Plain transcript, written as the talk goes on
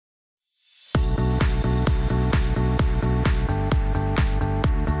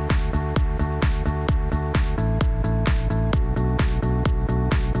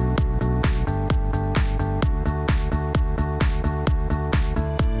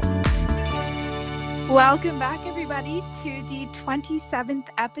Welcome back, everybody, to the 27th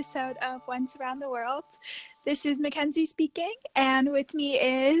episode of Once Around the World. This is Mackenzie speaking, and with me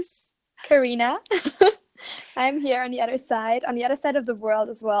is... Karina. I'm here on the other side of the world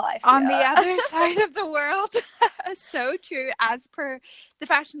as well, I feel. On the other side of the world. So true. As per the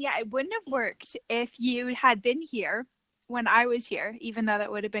fashion, it wouldn't have worked if you had been here when I was here, even though that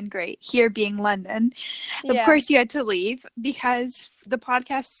would have been great, here being London. Of course, you had to leave because the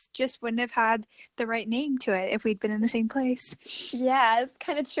podcast just wouldn't have had the right name to it if we'd been in the same place. Yeah, it's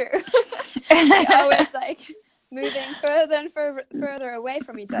kind of true. We always moving further and further away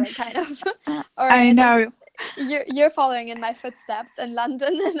from each other, kind of. Or I know. You're following in my footsteps in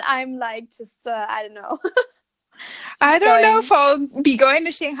London, and I'm just I don't know. I don't know if I'll be going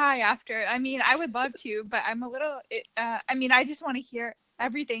to Shanghai after. I mean, I would love to, but I'm a little, I just want to hear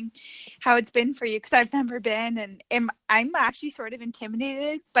everything, how it's been for you, because I've never been, and I'm actually sort of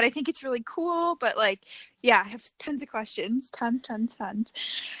intimidated, but I think it's really cool. But I have tons of questions, tons.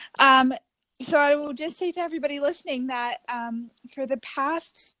 So I will just say to everybody listening that for the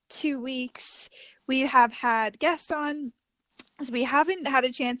past 2 weeks, we have had guests on. So we haven't had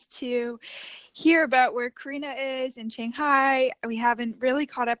a chance to hear about where Karina is in Shanghai. We haven't really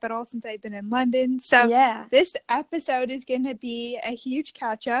caught up at all since I've been in London. So this episode is going to be a huge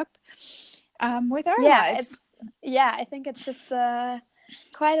catch up with our lives. I think it's just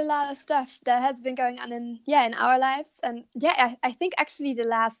quite a lot of stuff that has been going on in our lives. And I think actually the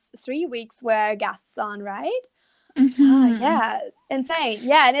last 3 weeks were guests on, right? Mm-hmm.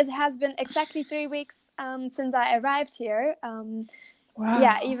 Insane. And it has been exactly 3 weeks since I arrived here.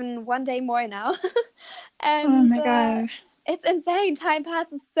 Wow. Even 1 day more now. And oh my god, it's insane. Time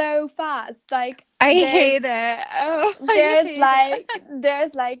passes so fast. I hate it.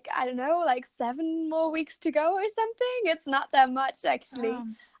 There's I don't know, 7 more weeks to go or something. It's not that much actually.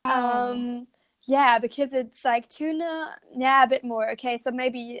 Because it's tuna. A bit more. Okay, so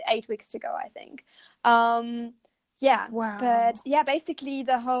maybe 8 weeks to go, I think. Wow. But basically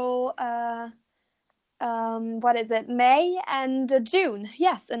the whole May and June.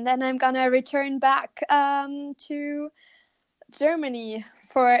 Yes, and then I'm gonna return back to Germany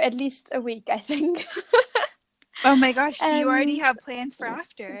for at least a week, I think. Oh my gosh, do you already have plans for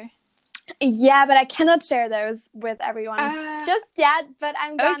after? Yeah, but I cannot share those with everyone just yet, but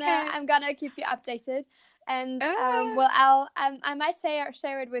I'm gonna keep you updated. And I might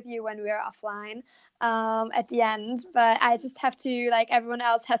share it with you when we're offline at the end, but I just have to, everyone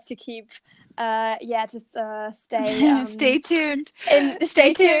else has to keep stay stay tuned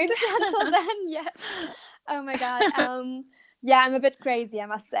stay tuned until then. Oh my god. I'm a bit crazy, I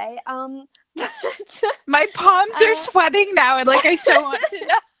must say. But my palms are sweating now, and I so want to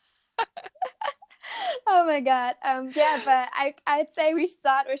know. Oh my god. But I'd say we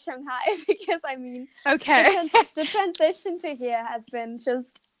start with Shanghai because okay. The transition to here has been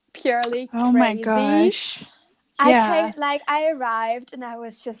just purely crazy. Oh my gosh. I arrived and I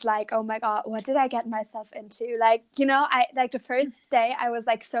was just oh my god, what did I get myself into? The first day I was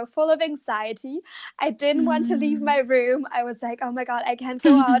so full of anxiety. I didn't want to leave my room. I was oh my god, I can't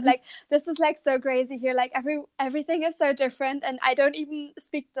go out. This is so crazy here. Everything is so different, and I don't even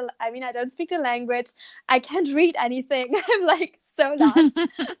speak I don't speak the language. I can't read anything. I'm so lost.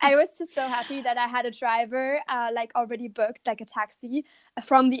 I was just so happy that I had a driver already booked, a taxi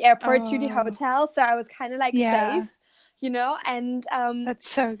from the airport to the hotel, so I was kind of safe, and that's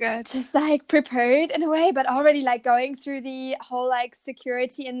so good. Just prepared in a way, but already going through the whole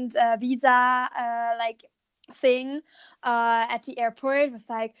security and visa thing at the airport was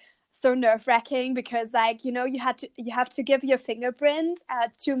so nerve-wracking because you have to give your fingerprint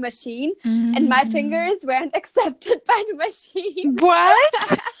to a machine, and my fingers weren't accepted by the machine.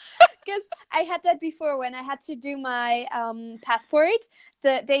 What? Because I had that before when I had to do my passport.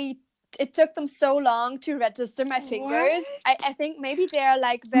 It took them so long to register my fingers. I think maybe they're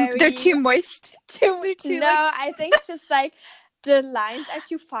they're too moist. I think just the lines are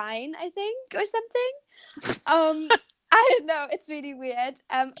too fine, I think, or something. I don't know. It's really weird.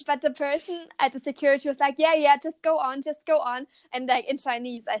 But the person at the security was just go on. And in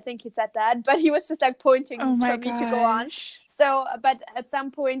Chinese, I think he said that. But he was just pointing for me to go on. So, but at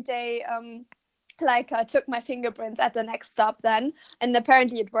some point they took my fingerprints at the next stop then, and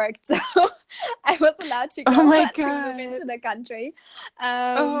apparently it worked. So I was allowed to go to move into the country.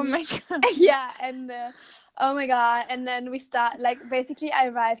 Oh my god. And oh my god. And then we start basically I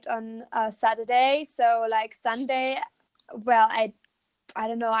arrived on Saturday. So Sunday, well, I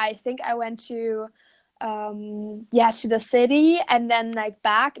don't know, I think I went to to the city and then like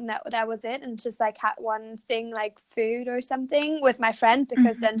back, and that was it, and just like had one thing like food or something with my friend,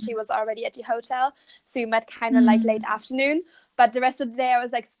 because then she was already at the hotel, so we met kind of like late afternoon, but the rest of the day I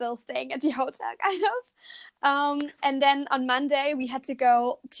was like still staying at the hotel kind of. And then on Monday we had to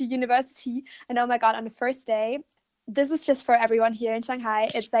go to university, and oh my god, on the first day, this is just for everyone here in Shanghai,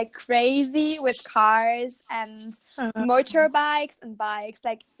 it's like crazy with cars and motorbikes and bikes.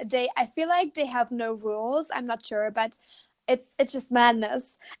 Like I feel like they have no rules. I'm not sure, but it's just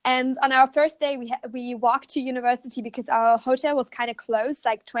madness. And on our first day, we walked to university because our hotel was kind of close,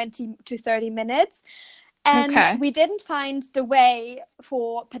 like 20 to 30 minutes. And we didn't find the way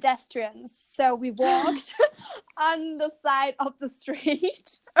for pedestrians, so we walked on the side of the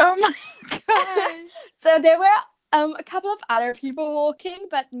street. Oh my god! So there were a couple of other people walking,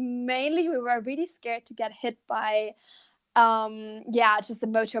 but mainly we were really scared to get hit by just a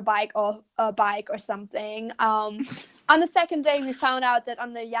motorbike or a bike or something. On the second day, we found out that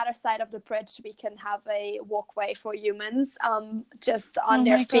on the other side of the bridge we can have a walkway for humans, just on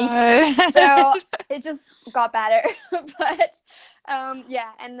their feet. So it just got better. But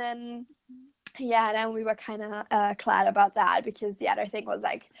and then then we were kind of glad about that, because the other thing was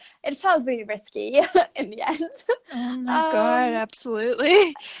like, it felt really risky in the end. Oh my god,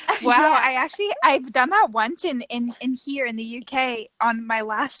 absolutely. Wow. Yeah. I've done that once in here in the UK on my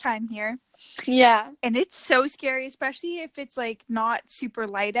last time here. Yeah. And it's so scary, especially if it's like not super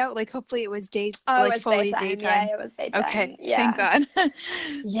light out. Like hopefully it was fully daytime. Yeah, it was daytime. Okay. Yeah. Thank God.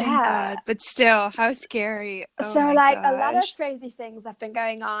 Yeah. Thank God. But still, how scary. Oh so my like gosh. A lot of crazy things have been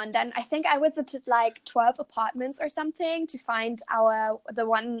going on. Then I think I visited like 12 apartments or something to find the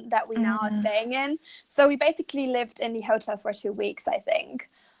one that we now are staying in. So we basically lived in the hotel for 2 weeks, I think.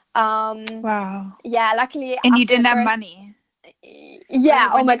 Wow. Yeah, luckily. And you didn't have money. Yeah.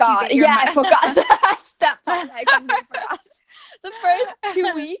 Oh my god. Yeah, I forgot that part. I completely forgot. The first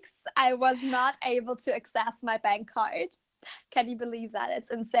 2 weeks, I was not able to access my bank card. Can you believe that? It's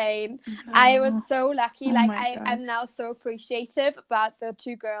insane. No. I was so lucky. I'm now so appreciative about the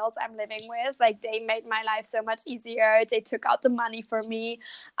 2 girls I'm living with. Like, they made my life so much easier. They took out the money for me.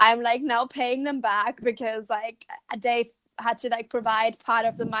 I'm like now paying them back, because like they had to like provide part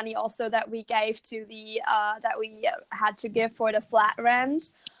of the money also that we gave to the that we had to give for the flat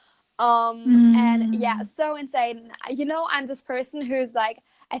rent. And yeah, so insane. You know, I'm this person who's like,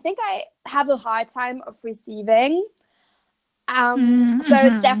 I think I have a hard time of receiving. So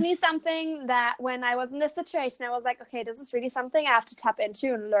it's definitely something that when I was in this situation, I was like, okay, this is really something I have to tap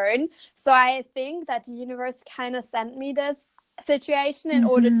into and learn. So I think that the universe kind of sent me this situation in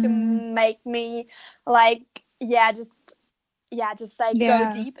order to make me like, just like go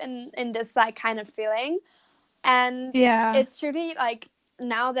deep in this like kind of feeling. And it's truly like,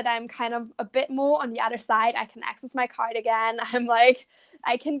 now that I'm kind of a bit more on the other side, I can access my card again. I'm like,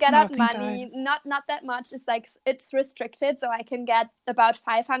 I can get out money, not that much. It's like, it's restricted, so I can get about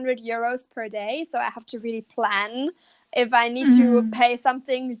 500 euros per day. So I have to really plan if I need to pay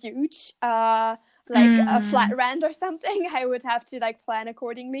something huge, like a flat rent or something. I would have to like plan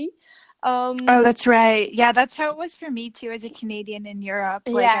accordingly. Oh, that's right. Yeah, that's how it was for me too as a Canadian in Europe.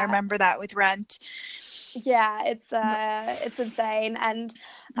 Like, I remember that with rent. Yeah, it's insane. And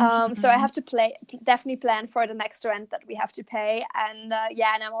so I have to definitely plan for the next rent that we have to pay. And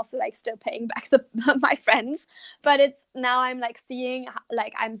and I'm also like still paying back my friends, but it's now I'm like seeing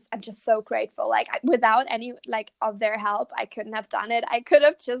like I'm just so grateful. Like, without any like of their help, I couldn't have done it. I could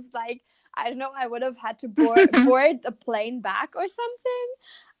have just like, I don't know, I would have had to board a plane back or something.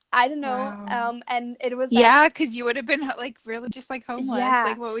 I don't know. Wow. And it was like, because you would have been like really just like homeless.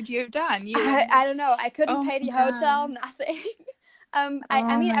 Like, what would you have done? I don't know. I couldn't pay the hotel, nothing. I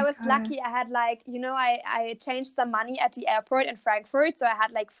mean, I was lucky. I had like, you know, I changed some money at the airport in Frankfurt, so I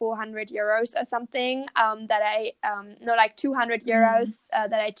had like 400 euros or something. That I like 200 euros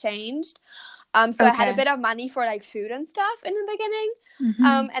that I changed. So I had a bit of money for like food and stuff in the beginning.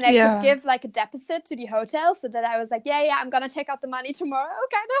 And I could give like a deposit to the hotel, so that I was like, I'm gonna take out the money tomorrow,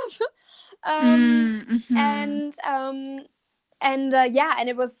 kind of. And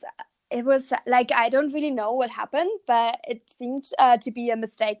it was like, I don't really know what happened, but it seemed to be a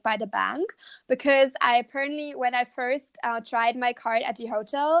mistake by the bank, because I apparently, when I first tried my card at the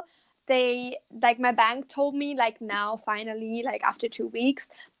hotel, they like, my bank told me like, now finally, like after 2 weeks,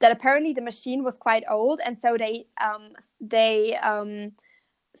 that apparently the machine was quite old, and so they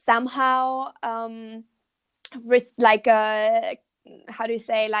somehow how do you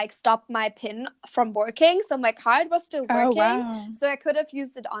say, like, stopped my PIN from working, so my card was still working. So I could have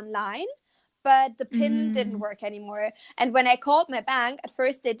used it online, but the PIN didn't work anymore. And when I called my bank, at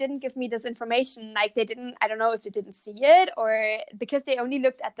first they didn't give me this information. Like they didn't, I don't know if they didn't see it or because they only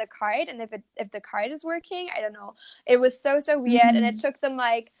looked at the card and if the card is working, I don't know. It was so weird. And it took them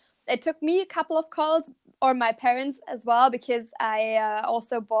it took me a couple of calls, or my parents as well, because I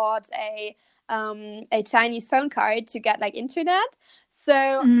also bought a Chinese phone card to get like internet.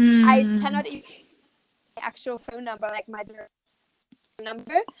 So I cannot even actual phone number, like my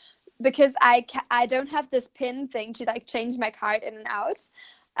number, because I don't have this PIN thing to like change my card in and out.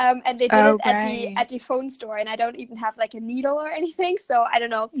 And they did it at the phone store, and I don't even have like a needle or anything, so I don't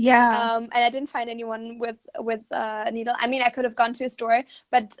know. And I didn't find anyone with a needle. I mean, I could have gone to a store,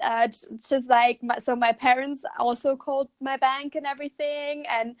 but just like my parents also called my bank and everything,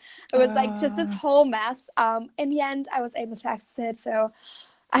 and it was like just this whole mess. In the end, I was able to access it, so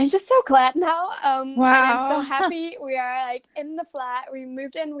I'm just so glad now. And I'm so happy we are like in the flat. We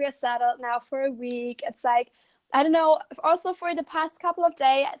moved in. We are settled now for a week. It's like, I don't know. Also for the past couple of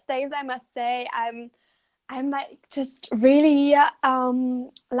days, I must say, I'm like just really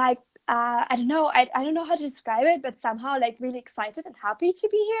like I don't know. I don't know how to describe it, but somehow like really excited and happy to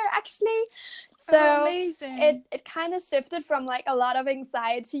be here actually. So amazing. It kind of shifted from like a lot of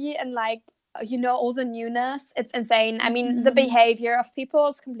anxiety and like, you know, all the newness. It's insane. I mean, the behavior of people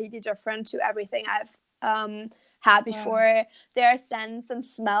is completely different to everything I've had before. There are scents and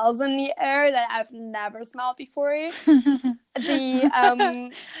smells in the air that I've never smelled before. The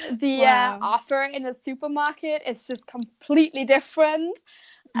offer in a supermarket is just completely different.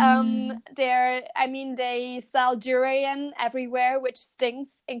 They sell durian everywhere, which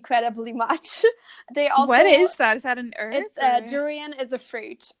stinks incredibly much. They also, what is that? Is that an herb? It's durian is a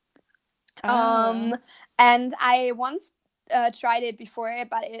fruit. And I once tried it before,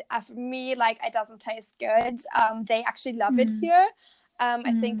 but for me, like, it doesn't taste good. They actually love it here.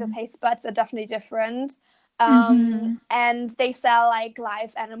 I think the taste buds are definitely different. And they sell like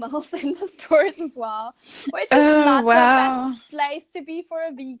live animals in the stores as well, which is not the best place to be for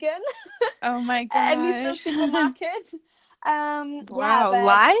a vegan. Oh my god! At least the supermarket.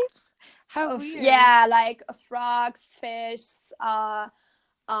 Live? How weird. Yeah, like frogs, fish,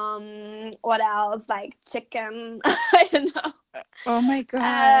 what else, like chicken. I don't know. Oh my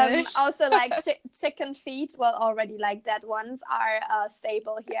gosh. Also like chicken feet, well, already like dead ones are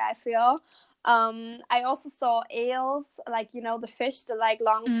stable here, I feel. I also saw eels, like, you know, the fish, the like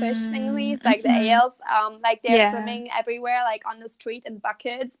long fish thingies, like the eels, like they're swimming everywhere, like on the street in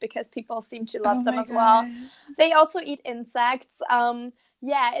buckets, because people seem to love them as well. They also eat insects.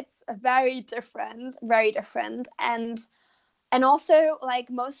 It's very different, and also, like,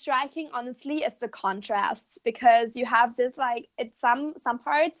 most striking, honestly, is the contrasts, because you have this, like, some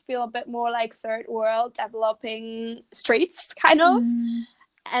parts feel a bit more like third world developing streets, kind of,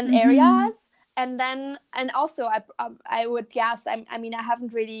 and areas. And also, I would guess, I mean, I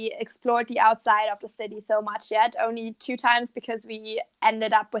haven't really explored the outside of the city so much yet, only 2 times, because we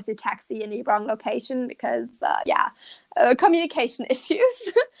ended up with a taxi in the wrong location, because, communication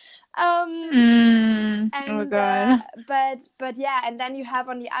issues. Oh god. But yeah, and then you have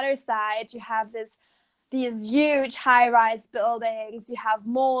on the other side, you have these huge high-rise buildings. You have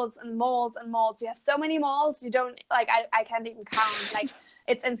malls and malls and malls. You have so many malls, you don't, like, I can't even count. Like,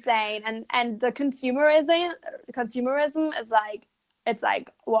 it's insane. And the consumerism is like, it's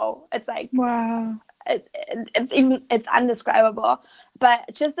like, whoa, it's like, wow, it's undescribable.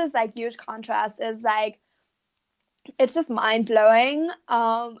 But just this like huge contrast is like, it's just mind-blowing.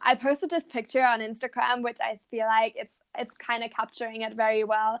 I posted this picture on Instagram, which I feel like it's kind of capturing it very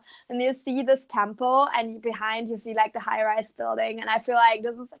well. And you see this temple, and behind you see like the high-rise building, and I feel like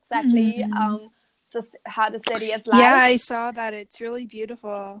this is exactly just how the city is like. Yeah, I saw that. It's really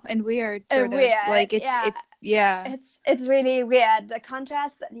beautiful and weird, sort of. Like, it's really weird. The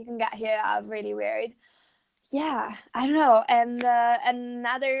contrasts that you can get here are really weird. Yeah, I don't know. And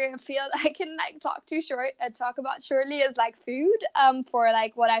another field I can like talk about shortly is like food. For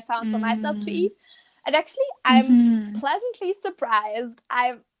like what I found for myself to eat. And actually, I'm pleasantly surprised.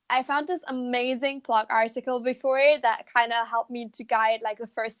 I found this amazing blog article before that kind of helped me to guide like the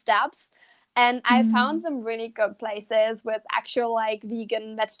first steps. And I found some really good places with actual like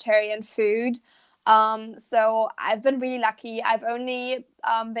vegan, vegetarian food. So I've been really lucky. I've only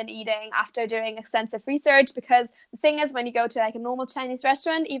been eating after doing extensive research, because the thing is, when you go to like a normal Chinese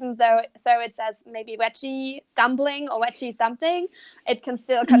restaurant, even though it says maybe veggie dumpling or veggie something, it can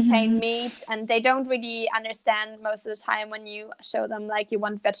still contain meat, and they don't really understand most of the time when you show them like you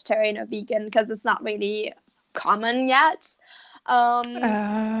want vegetarian or vegan, because it's not really common yet.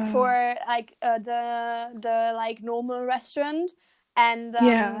 For like the like normal restaurant. And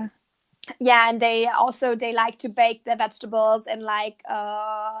Yeah, and they like to bake their vegetables in like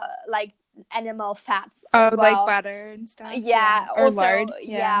animal fats Oh, as like well. butter and stuff. Yeah, Yeah, or also, lard.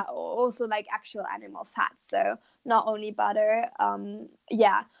 Yeah. yeah, also like actual animal fats, so not only butter.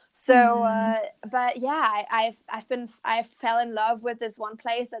 Yeah. So Mm. but yeah, I fell in love with this one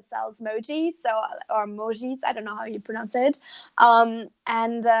place that sells moji, so, or mojis, I don't know how you pronounce it. And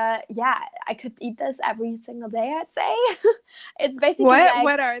yeah, I could eat this every single day, I'd say. It's basically What? like,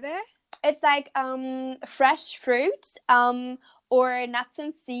 What are they? it's like fresh fruit, or nuts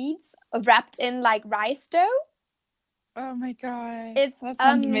and seeds wrapped in like rice dough. Oh my god, It's that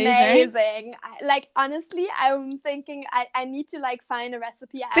sounds amazing. amazing. Like, honestly, I'm thinking I need to like find a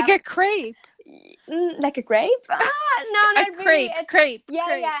recipe. It's like a crepe. Like a grape? No, A not really. crepe, It's, crepe, yeah,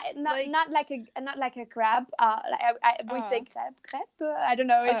 crepe. yeah, Like, not like a crab. Like we say oh, crepe. I don't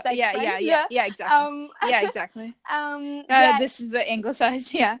know. It's like yeah, yeah, French. yeah, yeah, exactly. Um, Yeah, exactly. yeah, This is the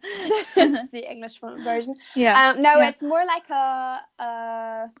anglicized. Yeah. this is the English version. Yeah, No, yeah. it's more like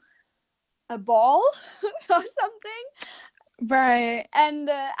a ball or something. Right. And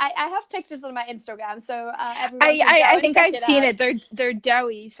I have pictures on my Instagram, so everyone I, can I go I and think check I've it seen out. it. They're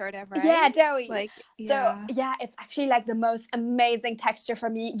doughy, sort of, Yeah, right? doughy. Like, So yeah. yeah, it's actually like the most amazing texture for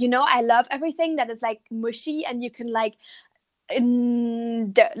me. You know, I love everything that is like mushy, and you can like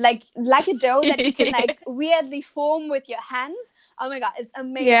like a dough that you can like weirdly form with your hands. Oh my god, it's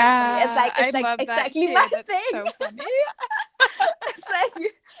amazing for me. Yeah, I It's like love that exactly too. my That's thing. so funny. It's like,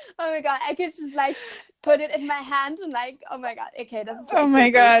 oh my god, I could just like put it in my hand and like, oh my god, okay, this is Oh like my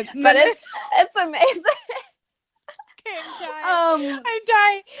creepy, god. but it's amazing. I'm dying. um I'm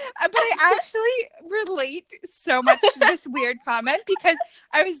dying. But I actually relate so much to this weird comment because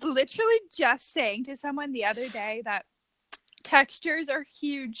I was literally just saying to someone the other day that textures are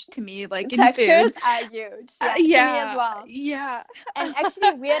huge to me, like in Textures food. are huge, yeah, to me as Yeah, well. yeah. And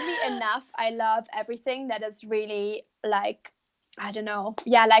actually, weirdly enough, I love everything that is really like, I don't know,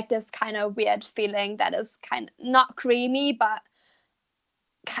 yeah, like this kind of weird feeling that is kind of not creamy, but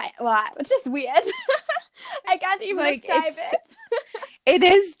kind, well, just weird. I can't even Like describe it. it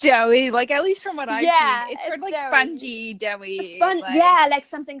is doughy, like at least from what I've seen. Yeah, It's sort of it's like doughy. spongy, doughy, Spon like Yeah, like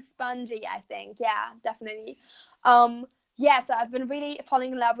something spongy, I think. Yeah, definitely. Um yeah, so I've been really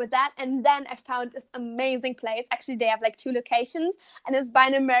falling in love with that, and then I found this amazing place. Actually, they have like 2 locations, and it's by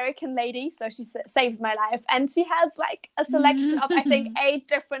an American lady, so she saves my life, and she has like a selection of, I think, 8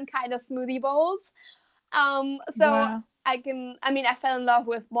 different kind of smoothie bowls. So wow. I mean, I fell in love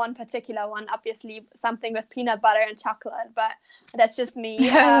with one particular one, obviously something with peanut butter and chocolate, but that's just me.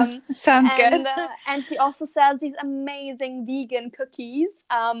 Sounds good. And she also sells these amazing vegan cookies.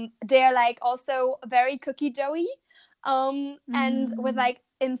 They're like also very cookie doughy, and with like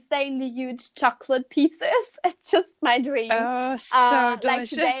insanely huge chocolate pieces. It's just my dream. Oh, so Like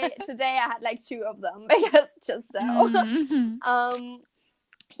delicious. today I had like 2 of them because just so. um,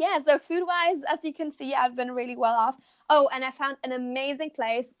 yeah, so food wise, as you can see, I've been really well off. Oh, and I found an amazing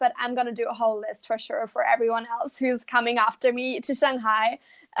place, but I'm gonna do a whole list for sure for everyone else who's coming after me to Shanghai,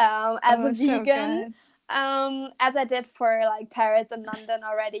 as a Oh, so vegan. good. As I did for like Paris and London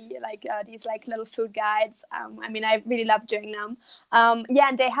already, like these like little food guides. I mean, I really love doing them. Yeah,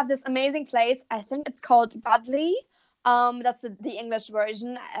 and they have this amazing place. I think it's called Godly. That's the English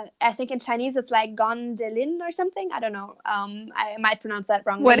version. I think in Chinese it's like Gondelin or something. I don't know. I might pronounce that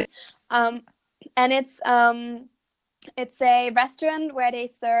wrongly. What? And it's a restaurant where they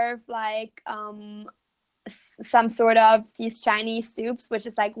serve like some sort of these Chinese soups, which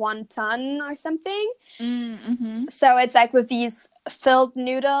is like wonton or something. Mm-hmm. So it's like with these filled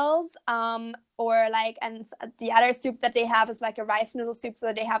noodles, or like, and the other soup that they have is like a rice noodle soup.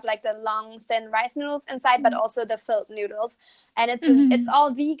 So they have like the long thin rice noodles inside, but also the filled noodles. And it's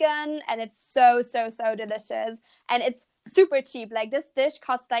all vegan, and it's so delicious, and it's super cheap. Like this dish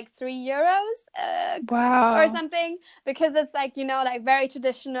costs like €3 or Wow. something, because it's like, you know, like very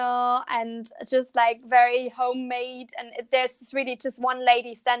traditional and just like very homemade, and there's just really just one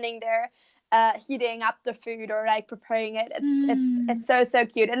lady standing there heating up the food or like preparing it. It's so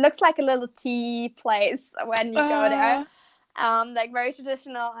cute. It looks like a little tea place when you go there. Like very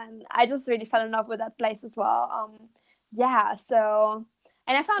traditional, and I just really fell in love with that place as well. Yeah, so,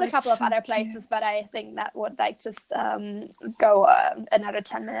 and I found a couple of other places, but I think that would like just go another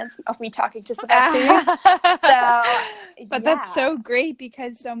 10 minutes of me talking just about food. So, but that's so great,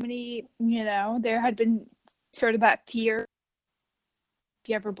 because so many, you know, there had been sort of that fear, if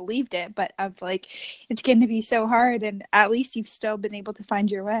you ever believed it, but of like, it's going to be so hard, and at least you've still been able to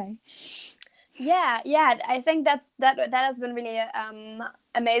find your way. Yeah, I think that has been really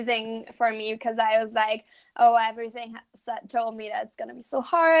amazing for me, because I was like, oh, everything told me that it's gonna be so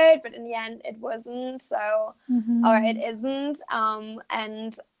hard, but in the end it wasn't. So, or it isn't.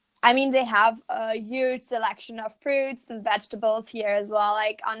 And I mean, they have a huge selection of fruits and vegetables here as well.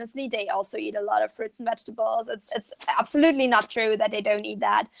 Like, honestly, they also eat a lot of fruits and vegetables. It's absolutely not true that they don't eat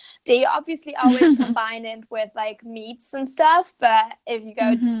that. They obviously always combine it with like meats and stuff, but if you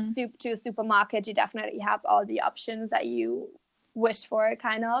go to a supermarket, you definitely have all the options that you wish for,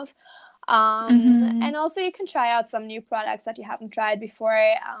 kind of. And also you can try out some new products that you haven't tried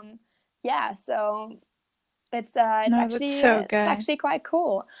before. Yeah, so it's No, that's so it's good. actually quite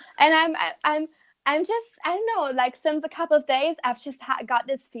cool. And I'm just, I don't know, like since a couple of days I've just got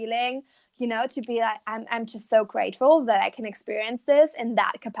this feeling, to be like, I'm just so grateful that I can experience this in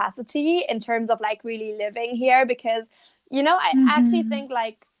that capacity, in terms of like really living here, because I actually think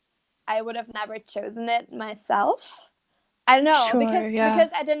like I would have never chosen it myself. I don't know, Sure, yeah. because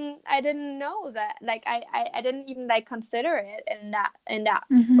I didn't know that, like I didn't even like consider it in that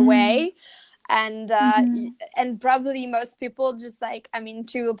way. And and probably most people just like, I mean,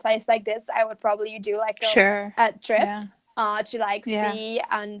 to a place like this I would probably do like Sure. a trip Yeah. to like Yeah. see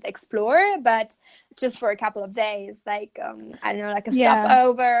and explore, but just for a couple of days, like I don't know, like a Yeah.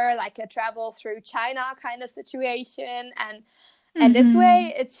 stopover, like a travel through China kind of situation. And this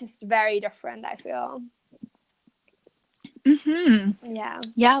way it's just very different, I feel. Yeah.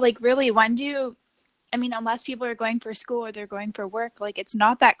 Yeah, like really, when do you, I mean, unless people are going for school or they're going for work, like it's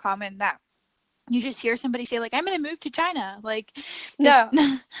not that common that you just hear somebody say like, I'm going to move to China. Like just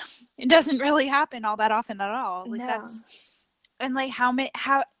No. it doesn't really happen all that often at all. Like No. that's, and like how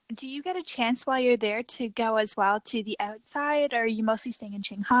do you get a chance while you're there to go as well to the outside, or are you mostly staying in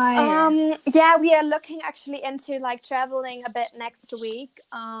Shanghai or? Yeah, we are looking actually into like traveling a bit next week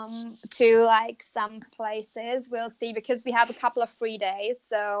to like some places. We'll see, because we have a couple of free days,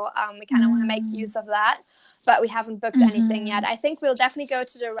 so we kind of want to make use of that. But we haven't booked anything yet. I think we'll definitely go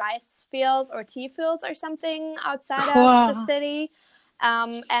to the rice fields or tea fields or something outside of the Cool. city.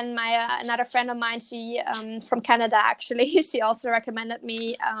 And my another friend of mine, she from Canada actually, she also recommended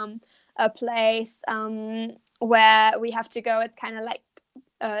me a place where we have to go. It's kind of like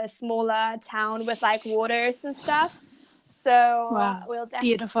a smaller town with like waters and stuff. So Wow. we'll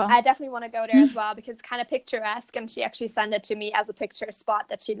Beautiful. I definitely want to go there as well, because it's kind of picturesque, and she actually sent it to me as a picture spot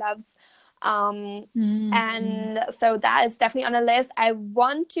that she loves. And so that is definitely on the list. I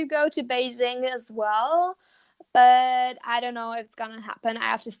want to go to Beijing as well, but I don't know if it's gonna happen. I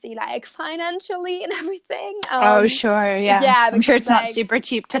have to see like financially and everything. Oh, sure. Yeah. Yeah, I'm sure because it's not like, super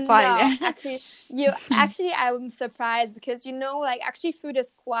cheap to fly no, there. actually I'm surprised, because like actually food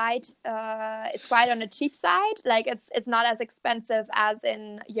is quite it's quite on the cheap side. Like it's not as expensive as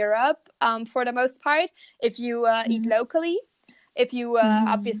in Europe for the most part, if you eat locally. If you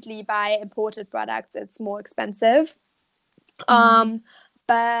obviously buy imported products, it's more expensive.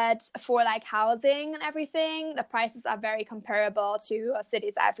 But for like housing and everything, the prices are very comparable to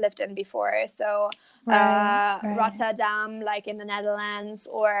cities I've lived in before. So Right. Rotterdam, like in the Netherlands,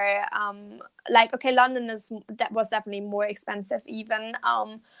 or like, okay, London was definitely more expensive even.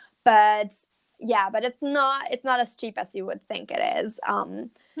 But yeah, but it's not as cheap as you would think it is. And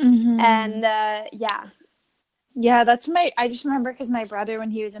yeah. Yeah, I just remember because my brother,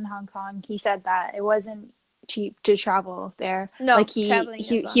 when he was in Hong Kong, he said that it wasn't cheap to travel there. No, Like he traveling as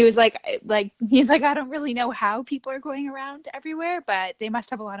he well. he was like he's like, I don't really know how people are going around everywhere, but they must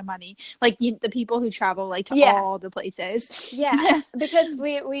have a lot of money. Like the people who travel like to Yeah. all the places. Yeah, because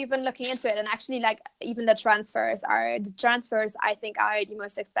we've been looking into it, and actually like even the transfers I think are the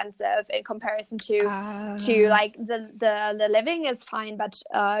most expensive in comparison to like the living is fine, but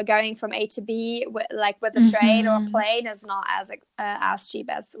going from A to B with a train or a plane is not as cheap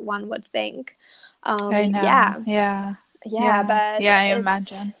as one would think. I know. Yeah, but yeah, I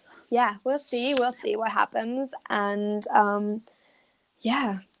imagine. Yeah, we'll see what happens. And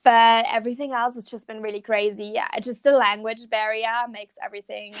yeah, but everything else has just been really crazy. Yeah, just the language barrier makes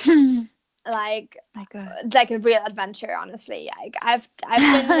everything like a real adventure, honestly. Like I've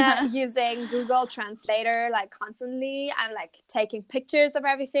been using Google Translator like constantly. I'm like taking pictures of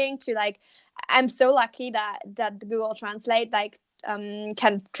everything to like, I'm so lucky that Google Translate like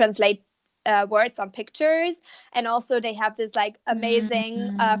can translate words on pictures. And also they have this like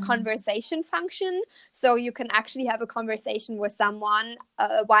amazing conversation function, so you can actually have a conversation with someone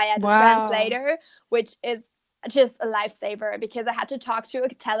via the translator, which is just a lifesaver, because I had to talk to a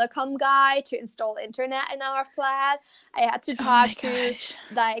telecom guy to install internet in our flat. I had to talk to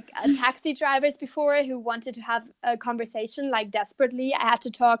like taxi drivers before who wanted to have a conversation like desperately. I had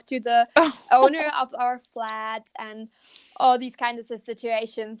to talk to the owner of our flat, and all these kinds of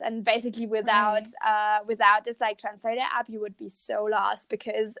situations. And basically without this like translator app, you would be so lost,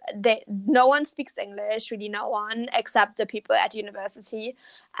 because no one speaks English, really no one, except the people at university,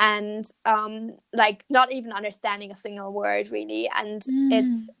 and like not even understanding a single word really. And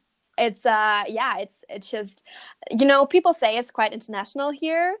it's just, you know, people say it's quite international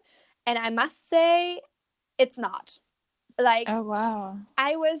here, and I must say it's not. Like, oh wow,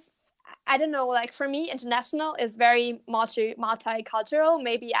 I don't know, like for me international is very multicultural.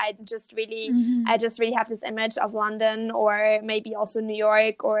 Maybe I just really have this image of London, or maybe also New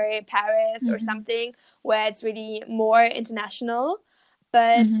York or Paris or something, where it's really more international.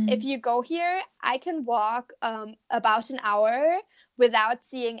 But if you go here, I can walk about an hour without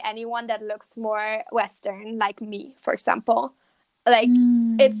seeing anyone that looks more Western, like me, for example. Like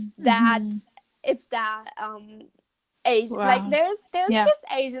it's that Asian. wow. Like there's just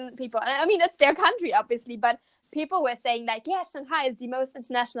Asian people. I mean, it's their country, obviously, but people were saying like, yeah, Shanghai is the most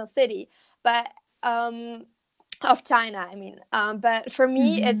international city, but of China, I mean. But for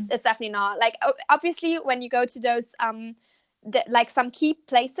me, it's definitely not. Like obviously, when you go to those like some key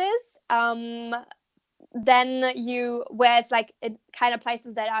places, then where it's like kind of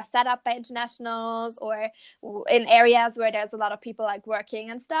places that are set up by internationals, or in areas where there's a lot of people like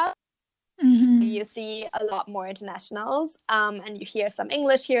working and stuff. You see a lot more internationals, and you hear some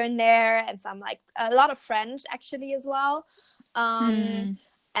English here and there, and some like a lot of French actually as well. And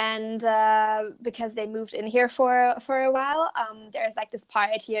because they moved in here for a while, there's like this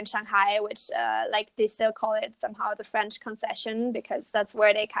part here in Shanghai, which like they still call it somehow the French concession, because that's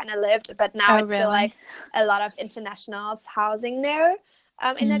where they kind of lived. But now it's still like a lot of internationals housing there.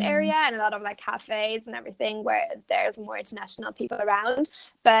 In that area, and a lot of like cafes and everything where there's more international people around.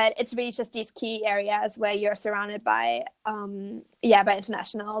 But it's really just these key areas where you're surrounded by by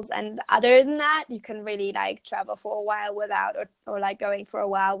internationals. And other than that, you can really like travel for a while without, or like going for a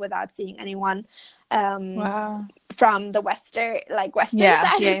while without seeing anyone from the western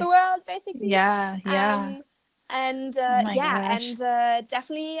side of the world, basically. And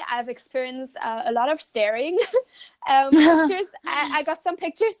definitely I've experienced a lot of staring. Pictures, I got some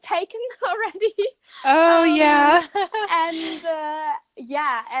pictures taken already. All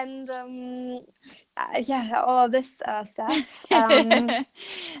of this stuff. The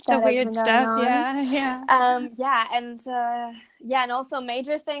weird stuff. And also a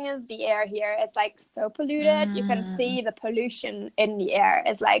major thing is the air here. It's like so polluted. You can see the pollution in the air.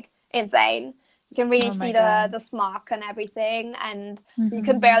 It's like insane. You can really see the smog and everything, and you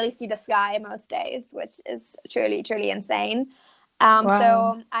can barely see the sky most days, which is truly, truly insane.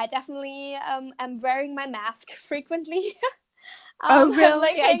 So I definitely am wearing my mask frequently.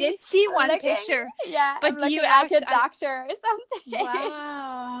 Really? I did see one picture. Yeah, but do you like a doctor or something?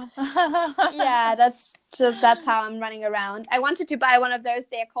 Wow. That's how I'm running around. I wanted to buy one of those.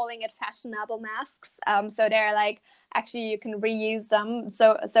 They're calling it fashionable masks. So they're like, actually you can reuse them.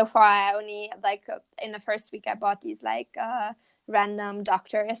 So far I only like in the first week I bought these like random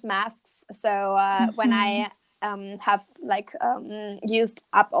doctor's masks. So when I have like used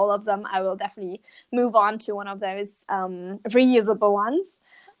up all of them, I will definitely move on to one of those reusable ones.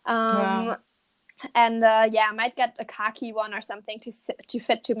 And I might get a khaki one or something to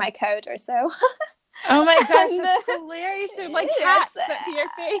fit to my coat or so. Oh my gosh, that's hilarious. They're like hats put to your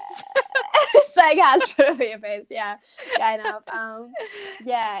face. It's like hats put to your face, yeah. Kind of.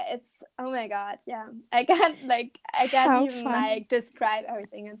 It's, oh my god, yeah. I can't even like describe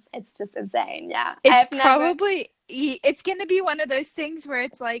everything. It's just insane, yeah. It's going to be one of those things where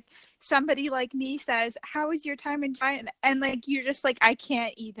it's like somebody like me says, how was your time in China? And like, you're just like, I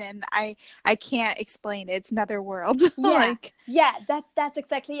can't explain it. It's another world. Yeah. That's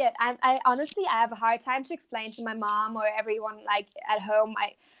exactly it. I honestly, I have a hard time to explain to my mom or everyone like at home.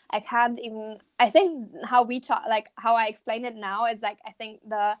 I can't even, I think how we talk, like how I explain it now is like, I think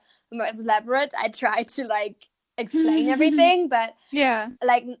the most elaborate I try to like explain everything, but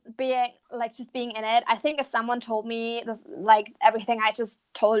like being in it, I think if someone told me this, like everything I just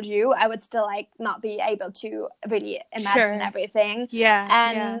told you, I would still like not be able to really imagine everything.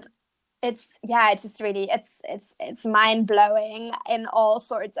 It's just really it's mind-blowing in all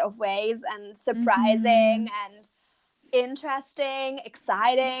sorts of ways, and surprising and interesting,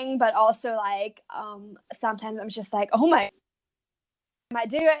 exciting, but also like sometimes I'm just like, oh my, am I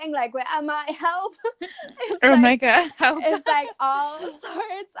doing? Like, where am I? Help. It's Oh like, my God. Help. it's like all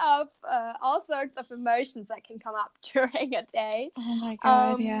sorts of emotions that can come up during a day. Oh my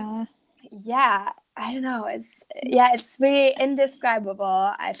God. Um, Yeah. yeah, I don't know. It's really indescribable,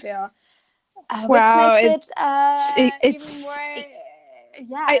 I feel, which Wow. makes it even It's more,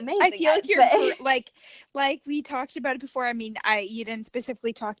 I amazing, feel like I'd you're say. like we talked about it before. I mean, you didn't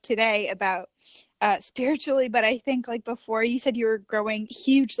specifically talk today about spiritually, but I think like before you said you were growing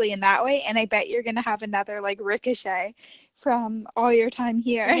hugely in that way, and I bet you're gonna have another like ricochet from all your time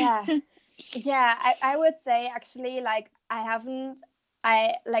here. Yeah. Yeah, I would say actually, like, I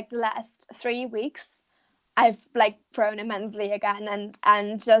like the last 3 weeks, I've like grown immensely again,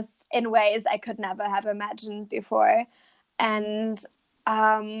 and just in ways I could never have imagined before. And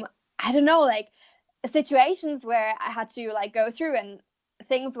I don't know, like, situations where I had to like go through, and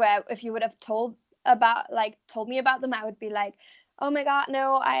things where if you would have told me about them, I would be like, oh my God,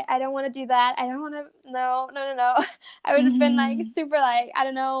 no, I don't want to do that. I don't want to, no, no, no, no. I would have been like Mhm. super, like, I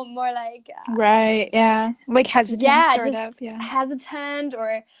don't know, more like, Right. Yeah. Like hesitant, yeah, sort just of. Yeah. hesitant,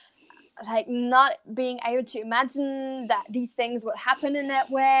 or like not being able to imagine that these things would happen in that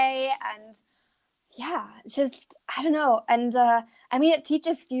way. And yeah, just, I don't know. And I mean, it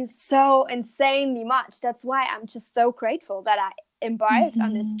teaches you so insanely much. That's why I'm just so grateful that I embarked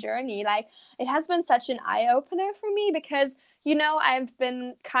on this Mhm. journey. Like, it has been such an eye-opener for me, because I've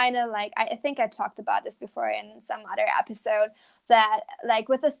been kind of like, I think I talked about this before in some other episode, that like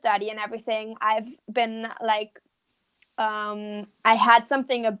with the study and everything, I've been like, I had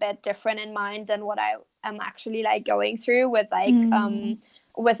something a bit different in mind than what I am actually like going through Mhm.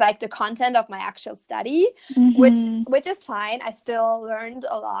 with like the content of my actual study, which Mhm. is fine. I still learned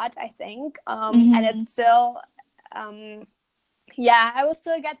a lot, I think, and Mhm. it's still, yeah, I will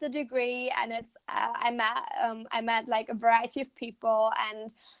still get the degree, and it's I met like a variety of people,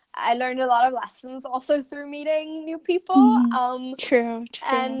 and I learned a lot of lessons also through meeting new people. Mhm. True. True.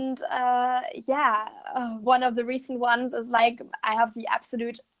 And yeah, one of the recent ones is like, I have the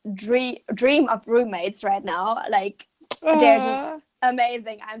absolute dream of roommates right now. Like, they're just Uh,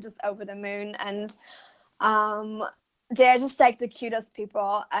 amazing. I'm just over the moon, and um, they're just like the cutest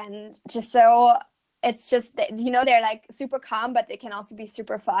people, and just so, it's just that, they're like super calm, but they can also be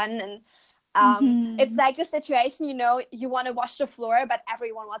super fun. And it's mhm. like the situation, you want to wash the floor, but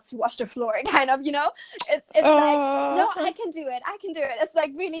everyone wants to wash the floor, kind of, it's like, no, Uh, I can do it. It's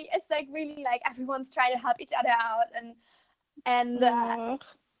like really like everyone's trying to help each other out. And uh,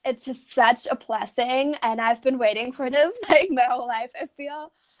 it's just such a blessing, and I've been waiting for this like my whole life, I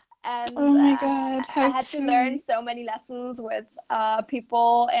feel. And oh my God, I how had to learn sweet. so many lessons with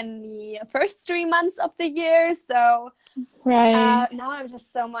people in the first 3 months of the year. So Right. now I'm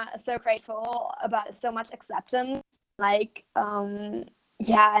just so grateful about so much acceptance, like,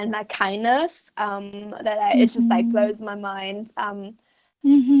 yeah, and that kindness, it just like Mhm. blows my mind.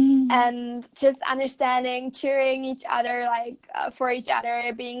 Mhm. And just understanding, cheering each other, like, for each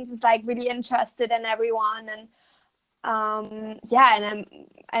other, being just like really interested in everyone. And yeah, and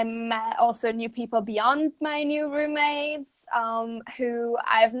I met also new people beyond my new roommates, who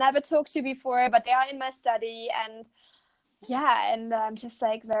I've never talked to before, but they are in my study. And yeah, and I'm just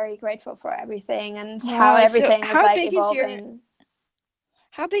like very grateful for everything, and how Wow. So everything is like evolving.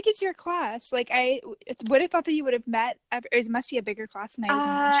 how big is your class? Like I would have thought that you would have met. It must be a bigger class than I was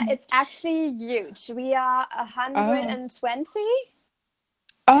imagining. It's actually huge. We are Oh. 120.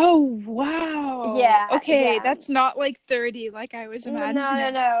 Oh wow. Yeah, Okay, yeah. that's not like 30 like I was No, no,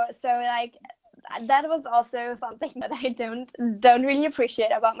 imagining. no. So like, that was also something that I don't really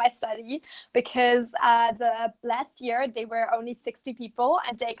appreciate about my study, because the last year they were only 60 people,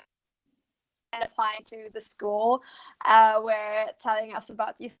 and they applied to the school, were telling us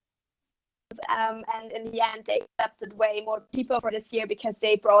about these. And in the end, they accepted way more people for this year, because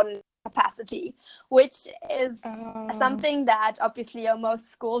they broadened capacity, which is Oh. something that obviously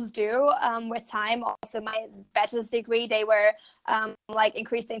most schools do with time. Also, my bachelor's degree, they were like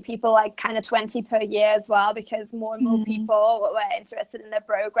increasing people like kind of 20 per year as well, because more and more Mhm. people were interested in the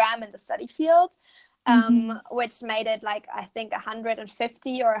program and the study field. Mhm. Which made it like, I think,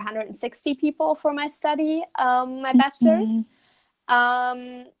 150 or 160 people for my study, my bachelor's. Mhm.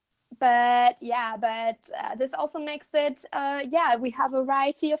 Um, but yeah, this also makes it, yeah, we have a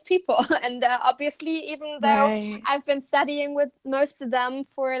variety of people. And obviously, even though Right. I've been studying with most of them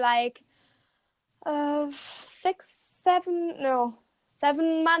for like 6, 7, no,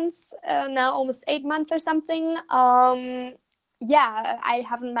 7 months, now almost 8 months or something. Yeah, I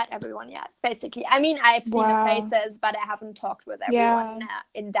haven't met everyone yet, basically. I mean, I've seen the Wow. faces, but I haven't talked with everyone Yeah.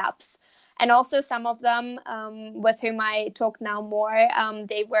 in depth. And also some of them with whom I talk now more,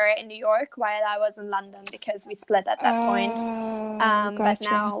 they were in New York while I was in London because we split at that point. Gotcha. But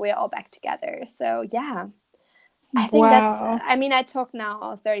now we're all back together. So yeah, I think Wow. I mean, I talk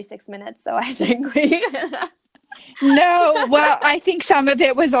now 36 minutes, so I think we... No, well, I think some of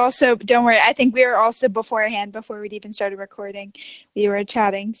it was also, don't worry, I think we were also beforehand, before we'd even started recording, we were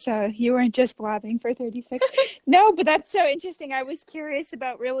chatting. So you weren't just blabbing for 36. No, but that's so interesting. I was curious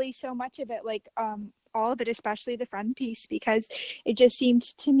about really so much of it, like all of it, especially the friend piece, because it just seemed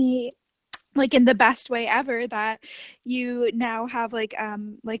to me like in the best way ever that you now have like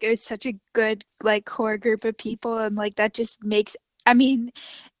it was such a good like core group of people, and like that just makes, I mean,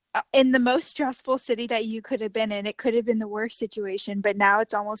 in the most stressful city that you could have been in, it could have been the worst situation, but now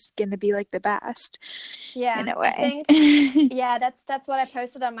it's almost going to be like the best. Yeah, in a way. I think yeah, that's what I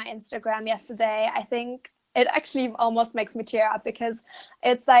posted on my Instagram yesterday. I think it actually almost makes me tear up because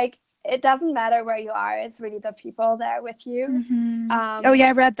it's like it doesn't matter where you are, it's really the people there with you. Mm-hmm. Oh yeah,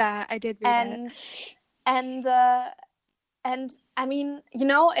 I read that. I did read and it. and and I mean, you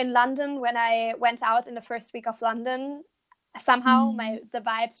know, in London, when I went out in the first week of London, somehow the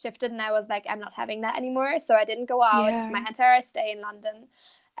vibes shifted and I was like, I'm not having that anymore. So I didn't go out my entire stay in London.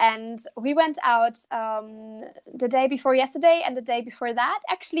 And we went out the day before yesterday and the day before that,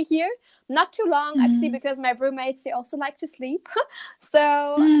 actually here. Not too long, actually, because my roommates, they also like to sleep.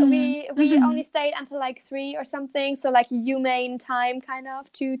 So we only stayed until like 3 or something. So like humane time, kind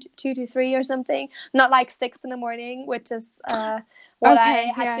of 2 to 3 or something. Not like 6 in the morning, which is what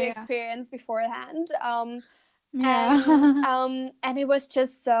I had to experience beforehand. And it was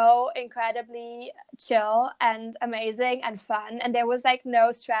just so incredibly chill and amazing and fun, and there was like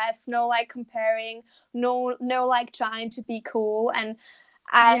no stress, no like comparing, no like trying to be cool. And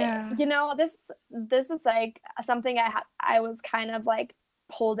you know, this is like something I was kind of like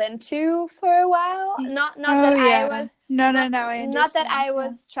pulled into for a while. Not that I was I understand. not that I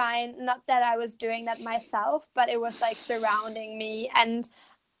was trying, not that I was doing that myself, but it was like surrounding me, and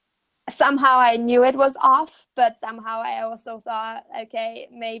somehow I knew it was off, but somehow I also thought, okay,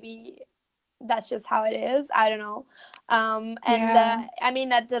 maybe that's just how it is. I don't know. I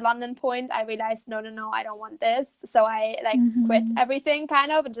mean, at the London point, I realized, no, I don't want this. So I like quit everything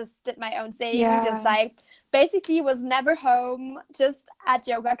kind of and just did my own thing. Just like basically was never home, just at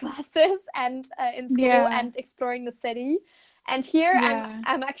yoga classes and in school and exploring the city. And here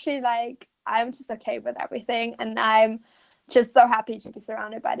I'm actually like, I'm just okay with everything. And I'm just so happy to be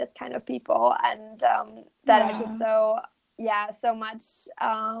surrounded by this kind of people, and that are just so much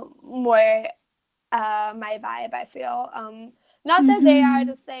more my vibe, I feel. Not that they are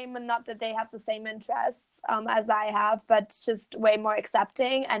the same and not that they have the same interests as I have, but just way more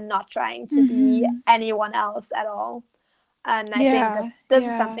accepting and not trying to be anyone else at all. And I think this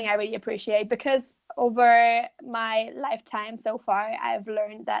is something I really appreciate, because over my lifetime so far, I've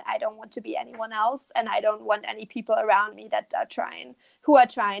learned that I don't want to be anyone else, and I don't want any people around me that are trying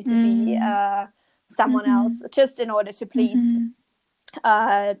to be someone else just in order to please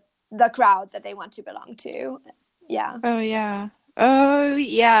the crowd that they want to belong to. Yeah. Oh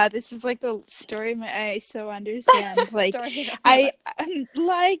yeah, this is like the story I so understand. Like I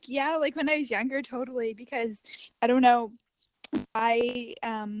like when I was younger, totally, because I don't know, I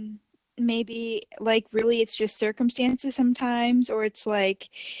maybe like really it's just circumstances sometimes, or it's like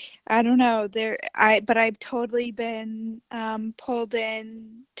I don't know, but I've totally been pulled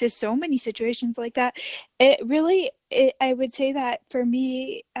in to so many situations like that. I would say that for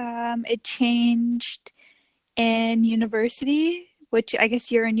me it changed in university, which I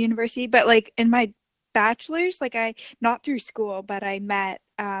guess you're in university, but like in my bachelor's, like I not through school, but I met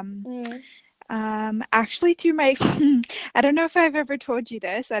actually through my I don't know if I've ever told you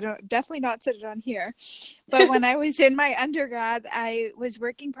this. I don't definitely not said it on here. But when I was in my undergrad, I was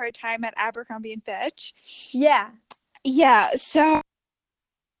working part-time at Abercrombie and Fitch. Yeah, so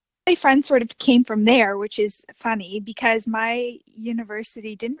my friends sort of came from there, which is funny because my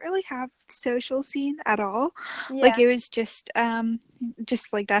university didn't really have social scene at all. Like it was just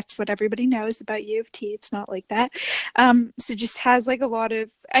like that's what everybody knows about U of T. It's not like that. So just has like a lot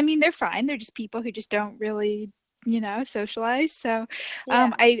of, I mean, they're fine. They're just people who just don't really, socialize. So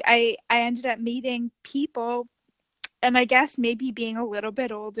I ended up meeting people. And I guess maybe being a little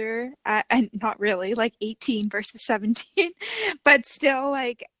bit older, and not really, like 18 versus 17, but still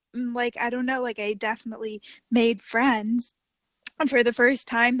like I don't know, like I definitely made friends for the first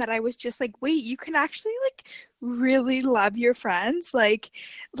time that I was just like, wait, you can actually like really love your friends. Like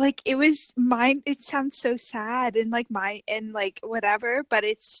it was mine. It sounds so sad and like whatever, but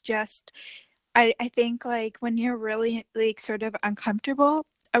it's just, I think like when you're really like sort of uncomfortable,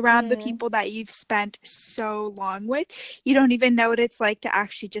 around the people that you've spent so long with, you don't even know what it's like to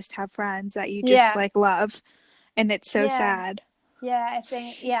actually just have friends that you just like love, and it's so sad. I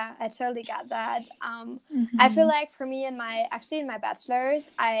think, I totally get that. I feel Mm-hmm. like for me in my bachelor's,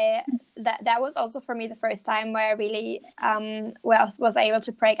 that was also for me the first time where I really was able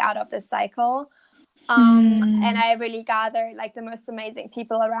to break out of this cycle. And I really gathered like the most amazing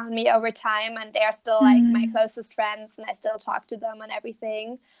people around me over time, and they're still like my closest friends, and I still talk to them and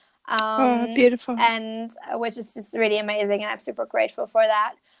everything. Beautiful. And which is just really amazing, and I'm super grateful for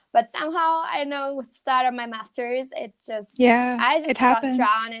that. But somehow, I don't know, with the start of my master's, I just got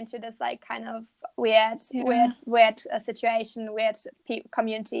drawn into this like kind of weird situation, weird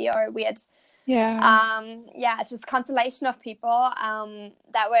community, or weird just constellation of people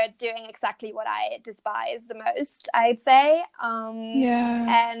that were doing exactly what I despise the most, I'd say. I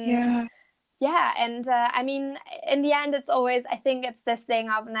mean, in the end, it's always, I think it's this thing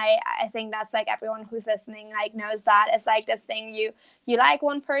of, and I think that's like everyone who's listening like knows that it's like this thing, you like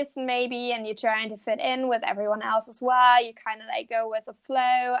one person maybe, and you're trying to fit in with everyone else as well. You kind of like go with the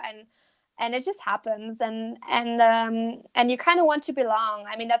flow, and it just happens, and you kind of want to belong.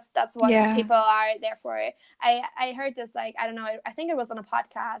 I mean, that's what people are there for. I heard this, like, I don't know, I think it was on a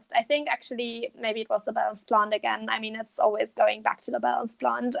podcast. I think actually maybe it was the Balanced Blonde again. I mean, it's always going back to the Balanced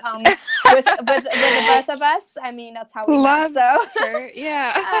Blonde with the both of us. I mean, that's how we love met, so her.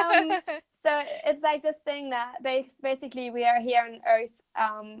 Yeah. So it's like this thing that basically we are here on Earth.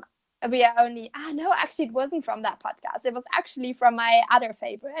 We are only no, actually it wasn't from that podcast. It was actually from my other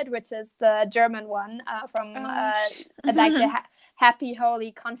favorite, which is the German one from like the Happy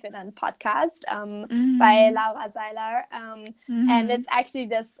Holy Confident podcast by Laura Seiler, and it's actually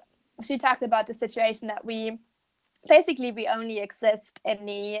this, she talked about the situation that we only exist in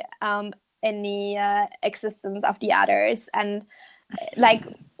the existence of the others, and like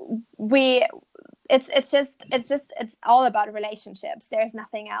it's all about relationships. There's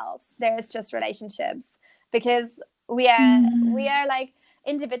nothing else. There's just relationships, because we are like,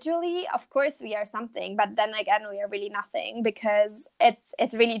 individually, of course we are something, but then again we are really nothing, because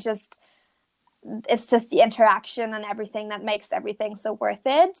it's really just, it's just the interaction and everything that makes everything so worth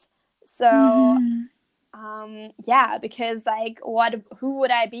it. So because like, who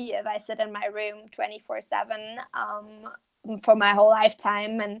would I be if I sit in my room 24/7 for my whole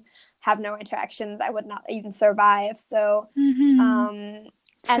lifetime and have no interactions? I would not even survive. So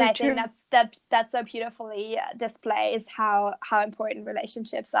and I think that's so beautifully displays how important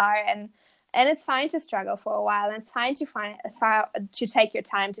relationships are, and it's fine to struggle for a while, and it's fine to take your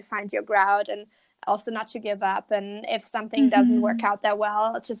time to find your ground, and also not to give up. And if something doesn't work out that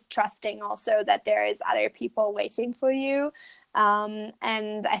well, just trusting also that there is other people waiting for you. And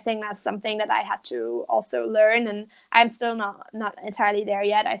I think that's something that I had to also learn, and I'm still not entirely there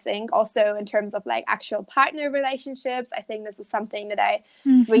yet. I think also in terms of like actual partner relationships, I think this is something that I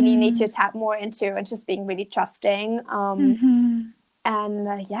really need to tap more into, and just being really trusting. And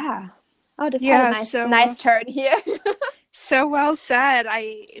this had a nice turn here. So well said.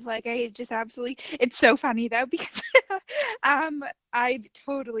 I just absolutely, it's so funny though, because I've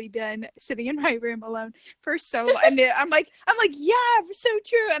totally been sitting in my room alone for so long, and I'm like yeah, so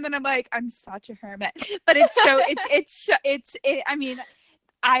true, and then I'm like, I'm such a hermit. But I mean,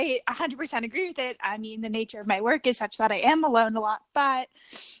 I 100% agree with it. I mean, the nature of my work is such that I am alone a lot, but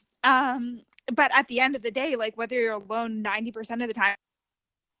at the end of the day, like, whether you're alone 90% of the time,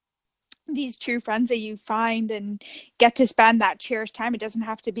 these true friends that you find and get to spend that cherished time, it doesn't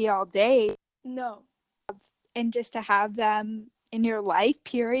have to be all day. No. And just to have them in your life,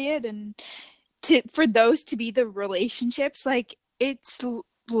 period, and for those to be the relationships, like, it's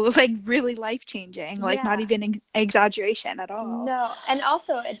like really life-changing, like not even an exaggeration at all. No, and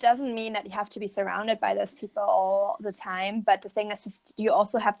also it doesn't mean that you have to be surrounded by those people all the time, but the thing is just, you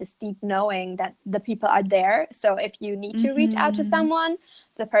also have this deep knowing that the people are there. So if you need to reach out to someone,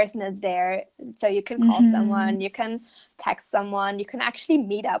 the person is there, so you can call someone, you can text someone, you can actually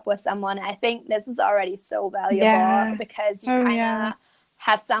meet up with someone. I think this is already so valuable, because you kind of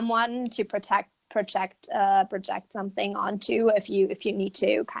have someone to project something onto if you need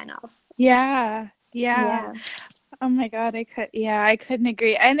to, kind of. Oh my god, I couldn't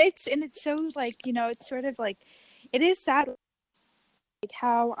agree. And it's so, like, it's sort of like, it is sad, like,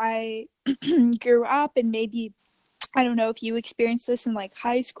 how I grew up, and maybe, I don't know if you experienced this in like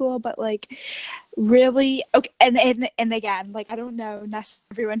high school, but like, really, okay, and again, like, I don't know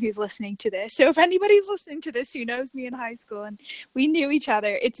everyone who's listening to this, so if anybody's listening to this who knows me in high school and we knew each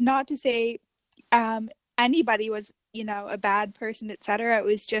other, it's not to say anybody was, a bad person, etc. It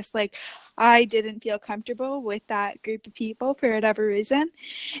was just like, I didn't feel comfortable with that group of people for whatever reason.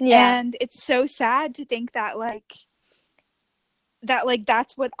 Yeah. And it's so sad to think that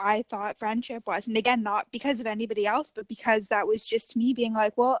that's what I thought friendship was. And again, not because of anybody else, but because that was just me being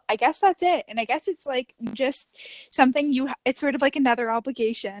like, well, I guess that's it. And I guess it's like just something it's sort of like another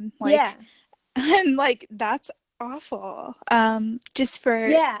obligation. Like, Yeah. and like that's awful. Just for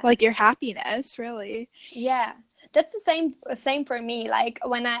Yeah. like your happiness, really. Yeah. That's the same for me. Like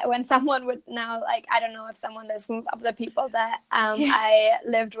when someone would now, like, I don't know if someone listens of the people that Yeah. I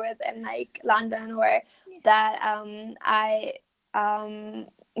lived with in like London, or that I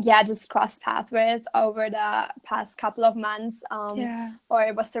just crossed paths with over the past couple of months, Yeah.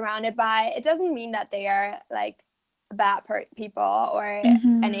 or was surrounded by. It doesn't mean that they are like bad people or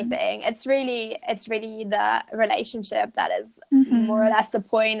anything. It's really the relationship that is more or less the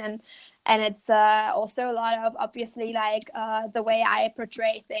point. And it's also a lot of, obviously, like the way I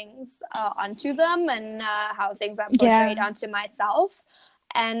portray things onto them, and how things are portrayed onto myself.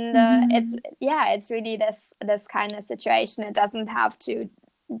 And it's really this kind of situation. It doesn't have to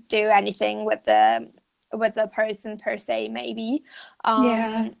do anything with the person per se, maybe.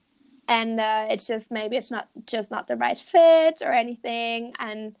 And it's just, maybe it's not the right fit or anything.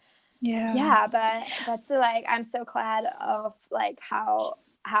 And but so, like, I'm so glad of like how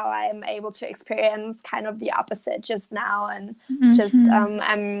I'm able to experience kind of the opposite just now. And just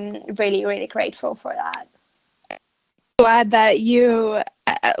I'm really, really grateful for that. Glad that you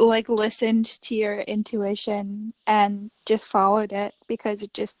like listened to your intuition and just followed it, because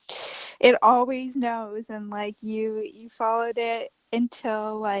it always knows. And like you followed it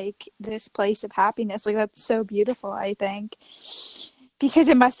until like this place of happiness. Like, that's so beautiful, I think, because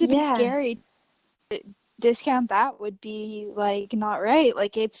it must have been scary. Discount that would be like not right.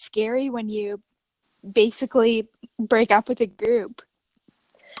 Like, it's scary when you basically break up with a group.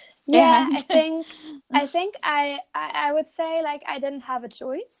 I think I would say, like, I didn't have a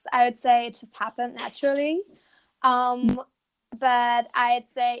choice. I would say it just happened naturally. But I'd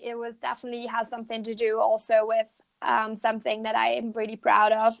say it was definitely has something to do also with something that I am really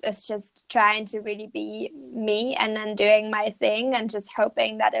proud of, is just trying to really be me, and then doing my thing, and just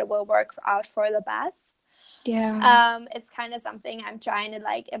hoping that it will work out for the best. It's kind of something I'm trying to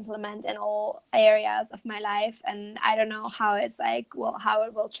like implement in all areas of my life, and I don't know how it's like, well, how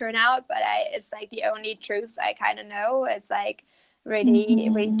it will turn out, but it's like the only truth I kind of know. It's like really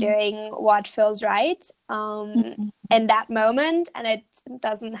really doing what feels right in that moment, and it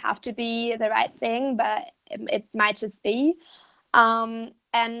doesn't have to be the right thing, but it might just be. And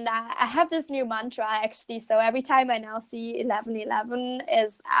I have this new mantra, actually. So every time I now see 11:11,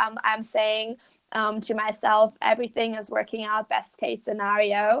 is I'm saying to myself, everything is working out, best case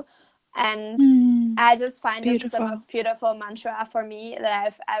scenario. And I just find this is the most beautiful mantra for me that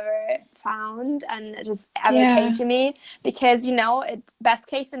I've ever found, and it just ever came to me, because best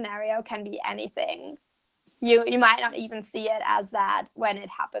case scenario can be anything. You might not even see it as that when it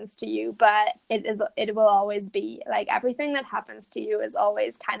happens to you, but it will always be like, everything that happens to you is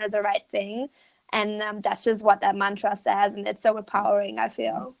always kind of the right thing. And that's just what that mantra says, and it's so empowering, I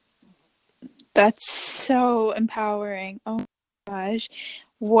feel. That's so empowering. Oh my gosh.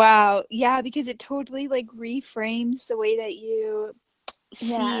 Wow. Yeah, because it totally like reframes the way that you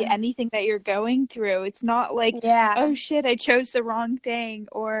see anything that you're going through. It's not like, oh shit, I chose the wrong thing,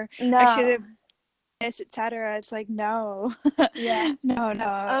 or I should have this, etc. It's like, no. No.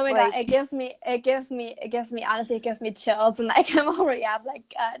 Oh my god, it gives me honestly, it gives me chills, and like I'm already have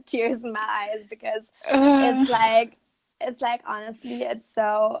like tears in my eyes, because it's like honestly, it's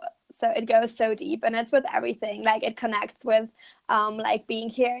so it goes so deep, and it's with everything. Like, it connects with like being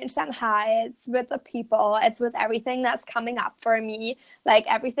here in Shanghai, it's with the people, it's with everything that's coming up for me, like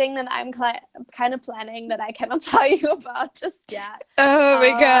everything that I'm kind of planning that I cannot tell you about just yet. Oh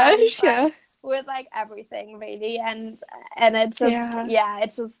my gosh. With like everything, really. And it just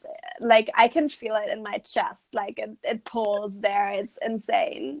it's just like, I can feel it in my chest, like it pulls there. It's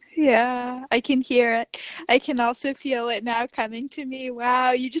insane. I can hear it. I can also feel it now coming to me.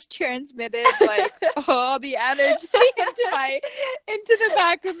 Wow, you just transmitted like all the energy into the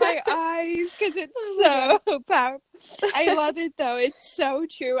back of my eyes, because it's so powerful. I love it though. It's so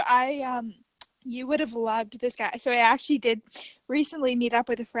true. You would have loved this guy. So I actually did recently meet up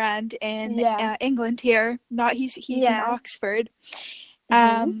with a friend in England here. He's in Oxford.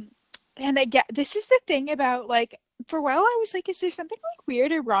 And I get, this is the thing about, like, for a while I was like, is there something like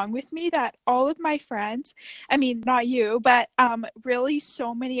weird or wrong with me that all of my friends, I mean, not you, but really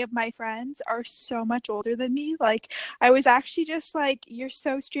so many of my friends are so much older than me. Like, I was actually just like, you're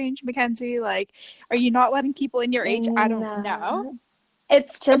so strange, Mackenzie. Like, are you not letting people in your age? I don't know.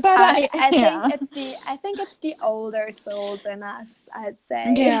 It's just But I think it's the older souls in us, I'd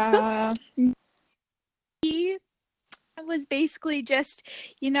say. yeah. He was basically just,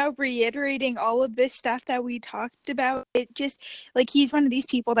 reiterating all of this stuff that we talked about. It just, like, he's one of these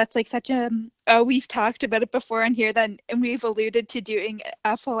people that's like such a, oh, we've talked about it before on here, then, and we've alluded to doing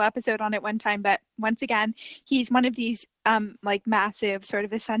a full episode on it one time, but once again, he's one of these like massive sort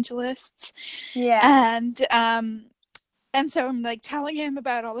of essentialists. Yeah. And so I'm like telling him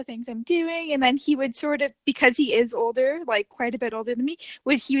about all the things I'm doing. And then he would sort of, because he is older, like quite a bit older than me,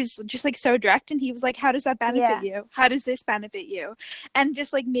 he was just like so direct. And he was like, how does that benefit Yeah. you? How does this benefit you? And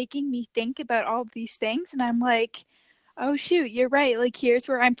just like making me think about all of these things. And I'm like, oh, shoot, you're right. Like, here's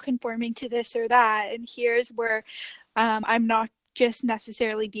where I'm conforming to this or that. And here's where I'm not just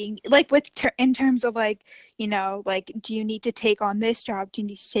necessarily being like in terms of like, like, do you need to take on this job? Do you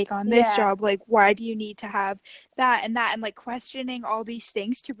need to take on this Yeah. job? Like, why do you need to have that and that? And like questioning all these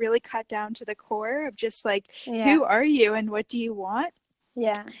things to really cut down to the core of just like, Yeah. who are you and what do you want?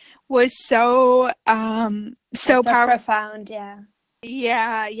 Yeah. Was so So powerful. profound. Yeah.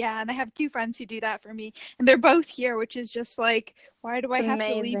 Yeah, and I have two friends who do that for me, and they're both here, which is just like, why do I have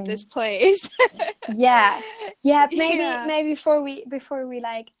to leave this place? Yeah. Maybe Yeah. before we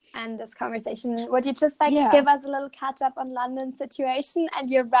like end this conversation, would you just like Yeah. give us a little catch up on London's situation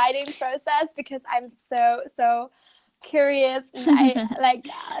and your writing process, because I'm so curious, and I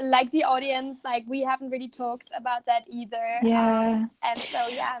like the audience, like we haven't really talked about that either. Yeah. And so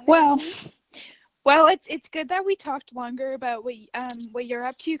maybe. Well, it's good that we talked longer about what you're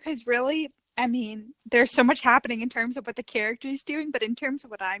up to, because really, I mean, there's so much happening in terms of what the character is doing, but in terms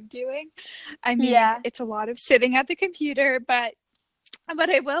of what I'm doing, I mean, it's a lot of sitting at the computer, but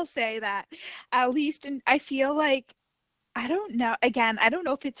I will say that at least, and I feel like, I don't know. Again, I don't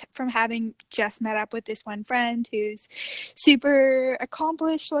know if it's from having just met up with this one friend who's super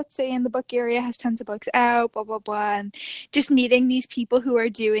accomplished, let's say, in the book area, has tons of books out, blah, blah, blah. And just meeting these people who are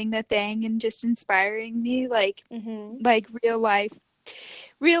doing the thing and just inspiring me, like, like real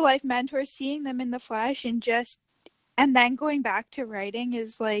life mentors, seeing them in the flesh, and then going back to writing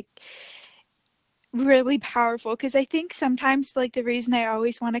is like really powerful. Because I think sometimes, like, the reason I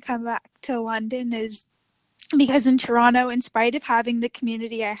always want to come back to London is because in Toronto, in spite of having the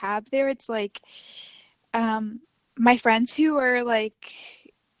community I have there, it's like my friends who are like,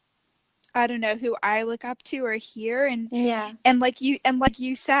 I don't know, who I look up to are here, and like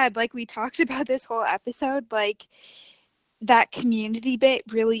you said, like we talked about this whole episode, like that community bit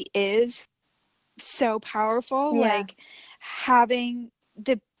really is so powerful. Like having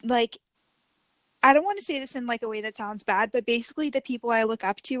the, like, I don't want to say this in like a way that sounds bad, but basically the people I look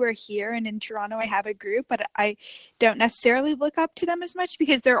up to are here, and in Toronto I have a group, but I don't necessarily look up to them as much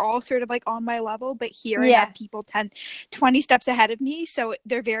because they're all sort of like on my level, but here I have people 20 steps ahead of me, so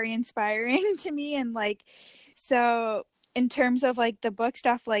they're very inspiring to me. And like, so in terms of like the book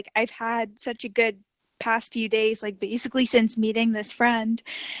stuff, like I've had such a good past few days, like basically since meeting this friend.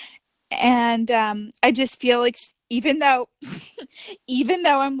 And I just feel like, even though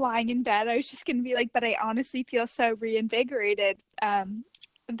I'm lying in bed, I was just gonna be like, but I honestly feel so reinvigorated.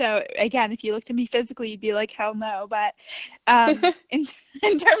 Though again, if you looked at me physically, you'd be like, hell no. But in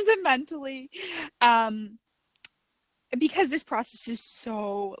terms of mentally, because this process is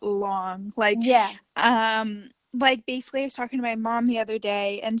so long, like basically I was talking to my mom the other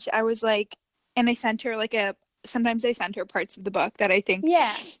day, and I was like, and I sent her like sometimes I send her parts of the book that I think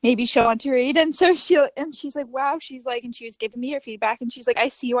maybe she'll want to read. And so she's like, wow, she's like, and she was giving me her feedback, and she's like, I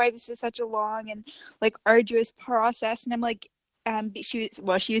see why this is such a long and like arduous process. And I'm like, she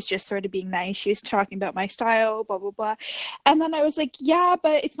was just sort of being nice. She was talking about my style, blah, blah, blah. And then I was like, yeah,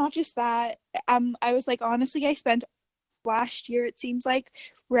 but it's not just that. I was like, honestly, I spent last year, it seems like,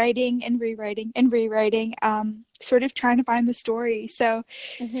 writing and rewriting, sort of trying to find the story. So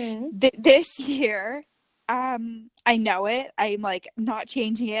this year, I know it. I'm like not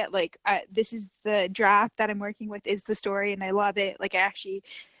changing it. Like this is the draft that I'm working with, is the story, and I love it. Like I actually,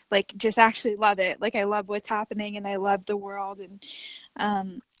 like just actually love it. Like I love what's happening, and I love the world.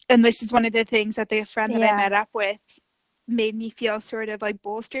 And this is one of the things that the friend that I met up with made me feel, sort of like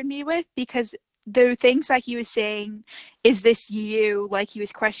bolstered me with, because the things that he was saying, is this you, like he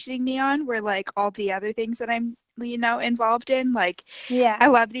was questioning me on, were like all the other things that I'm involved in. Like I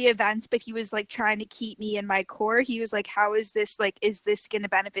love the events, but he was like trying to keep me in my core. He was like, how is this, like, is this going to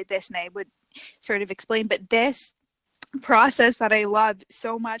benefit this? And I would sort of explain, but this process that I love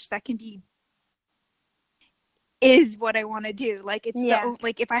so much, that can be, is what I want to do. Like it's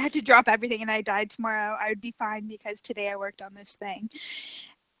like if I had to drop everything and I died tomorrow, I would be fine, because today I worked on this thing.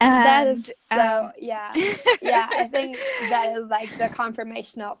 That And is so, yeah. Yeah, I think that is like the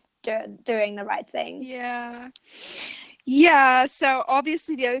confirmation of doing the right thing. Yeah, so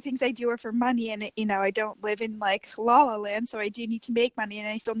obviously the other things I do are for money, and you know, I don't live in like La La Land, so I do need to make money and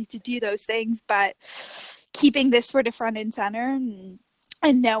I still need to do those things, but keeping this sort of front and center,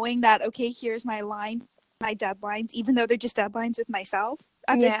 and knowing that, okay, here's my deadlines, even though they're just deadlines with myself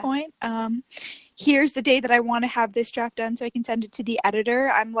at this point. Here's the day that I want to have this draft done so I can send it to the editor.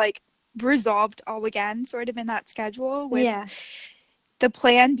 I'm like resolved all again, sort of in that schedule, with the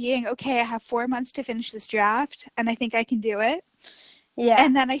plan being, okay, I have 4 months to finish this draft and I think I can do it.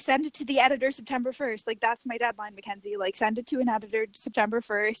 And then I send it to the editor September 1st. Like, that's my deadline, Mackenzie. Like, send it to an editor September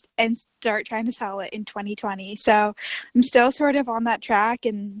 1st and start trying to sell it in 2020. So I'm still sort of on that track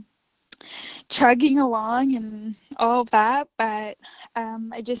and chugging along and all of that. But I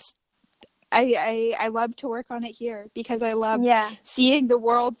love to work on it here because I love seeing the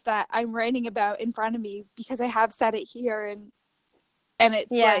worlds that I'm writing about in front of me, because I have set it here, and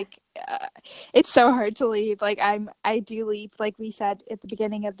it's like it's so hard to leave. Like, I do leave, like we said at the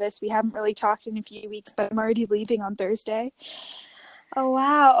beginning of this. We haven't really talked in a few weeks, but I'm already leaving on Thursday. Oh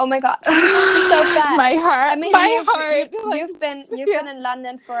wow! Oh my God! So fast. My heart. I mean, you've been in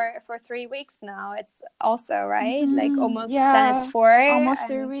London for 3 weeks now. It's also right, like almost. Then it's 4. Almost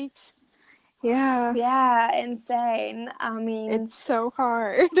 3 weeks. Yeah, insane. I mean, it's so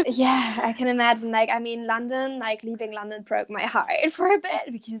hard. Yeah, I can imagine. Like, I mean, London, like leaving London broke my heart for a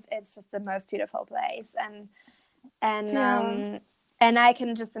bit, because it's just the most beautiful place, and I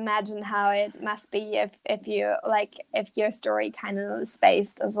can just imagine how it must be if your story kind of is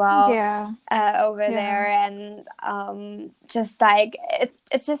based as well over there, and just like it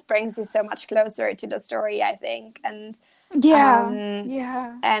just brings you so much closer to the story, I think, and and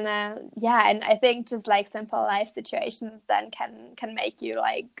I think just like simple life situations then can make you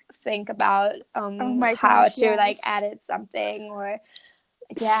like think about how to like edit something, or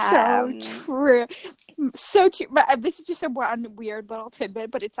so true. But this is just one weird little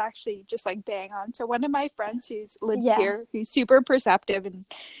tidbit, but it's actually just like bang on. So one of my friends who lives here, who's super perceptive and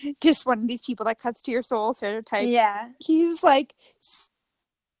just one of these people that cuts to your soul stereotypes, he was like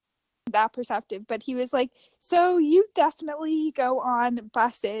that perceptive, but he was like, so you definitely go on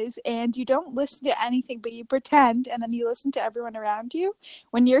buses and you don't listen to anything, but you pretend, and then you listen to everyone around you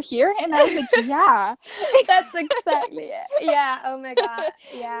when you're here. And I was like, yeah. That's exactly it. Yeah. Oh my God.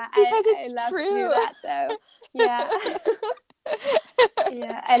 Yeah. Because it's I love true. to do that though. Yeah.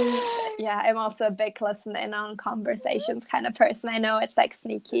 I'm also a big listen in on conversations kind of person. I know it's like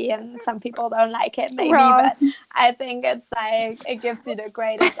sneaky and some people don't like it maybe, but I think it's like it gives you the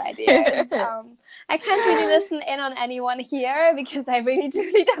greatest ideas. I can't really listen in on anyone here because I really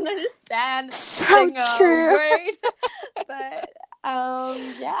truly don't understand a single word. But well,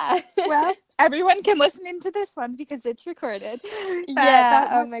 everyone can listen into this one because it's recorded. That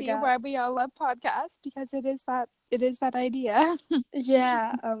must be why we all love podcasts, because it is that idea. Oh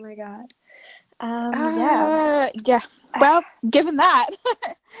my God. Well, given that,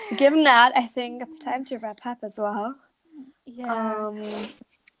 I think it's time to wrap up as well.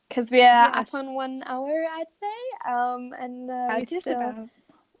 Because we are up on 1 hour, I'd say. And we just still about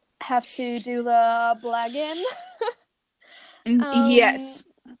have to do the plug-in. Yes.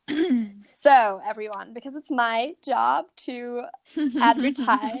 So everyone, because it's my job to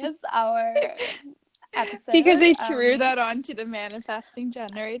advertise our episode, because I threw that onto the manifesting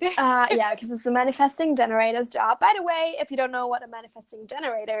generator. Because it's the manifesting generator's job. By the way, if you don't know what a manifesting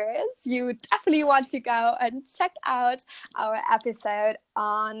generator is, you definitely want to go and check out our episode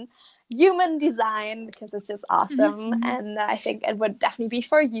on human design, because it's just awesome. And I think it would definitely be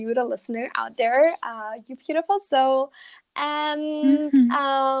for you, the listener out there, you beautiful soul. And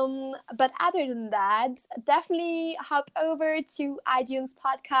but other than that, definitely hop over to iTunes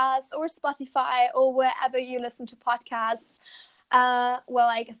podcasts or Spotify or wherever you listen to podcasts.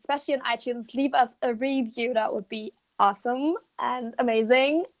 Especially on iTunes, leave us a review. That would be awesome and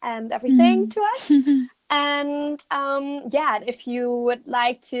amazing and everything to us. And if you would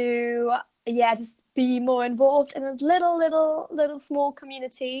like to just be more involved in a little small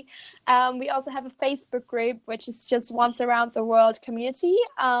community, we also have a Facebook group, which is just Once Around the World community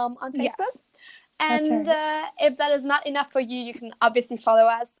on Facebook. And if that is not enough for you, you can obviously follow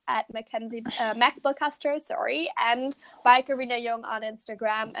us at MacBookcaster, and by Karina Young on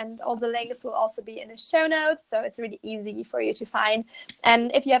Instagram, and all the links will also be in the show notes, so it's really easy for you to find.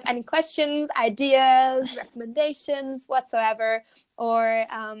 And if you have any questions, ideas, recommendations whatsoever, or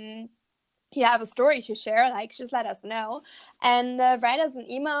you have a story to share, like just let us know, and write us an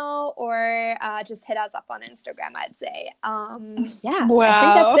email, or just hit us up on Instagram, I'd say. Yeah, I think that's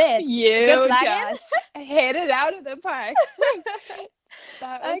Wow, it. Good you plugin. just hit it out of the park.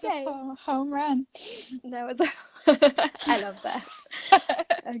 That was Okay. a home run. That was I love that.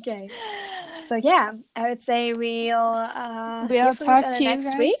 Okay, so yeah, I would say we'll hear from each talk other to you next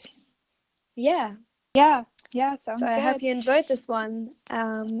guys. week. Yeah. Yeah, sounds So I good. hope you enjoyed this one,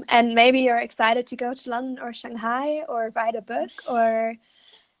 and maybe you're excited to go to London or Shanghai, or write a book, or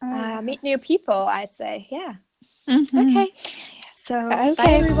meet new people, I'd say. Yeah. Mhm. Okay. So bye,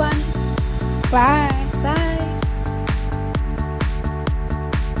 Okay. everyone. Bye. Bye.